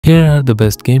Here are the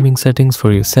best gaming settings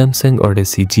for your Samsung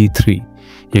Odyssey G3.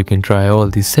 You can try all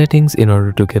these settings in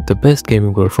order to get the best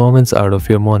gaming performance out of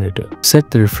your monitor. Set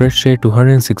the refresh rate to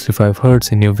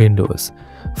 165Hz in your Windows.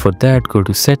 For that, go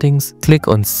to Settings, click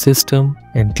on System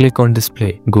and click on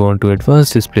Display. Go on to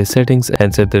Advanced Display Settings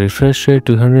and set the refresh rate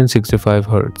to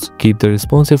 165Hz. Keep the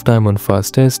responsive time on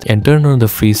fastest and turn on the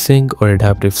FreeSync or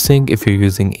Adaptive Sync if you're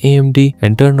using AMD,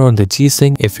 and turn on the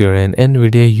G-Sync if you're an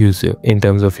NVIDIA user. In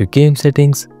terms of your game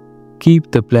settings,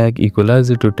 keep the black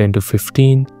equalizer to 10 to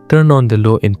 15, turn on the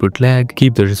low input lag,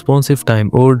 keep the responsive time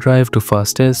overdrive to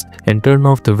fastest, and turn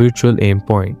off the virtual aim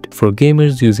point. For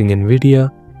gamers using NVIDIA,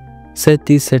 set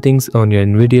these settings on your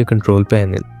NVIDIA control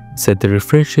panel. Set the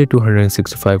refresh rate to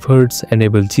 165Hz,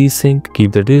 enable G-Sync,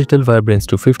 keep the digital vibrance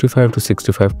to 55 to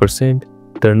 65%,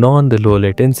 turn on the low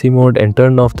latency mode and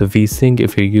turn off the V-Sync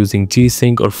if you're using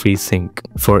G-Sync or FreeSync.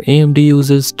 For AMD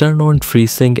users, turn on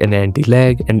FreeSync and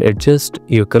anti-lag and adjust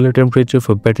your color temperature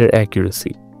for better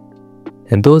accuracy.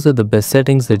 And those are the best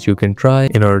settings that you can try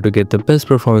in order to get the best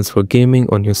performance for gaming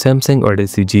on your Samsung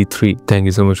Odyssey G3. Thank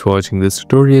you so much for watching this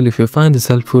tutorial. If you find this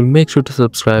helpful, make sure to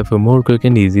subscribe for more quick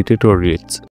and easy tutorials.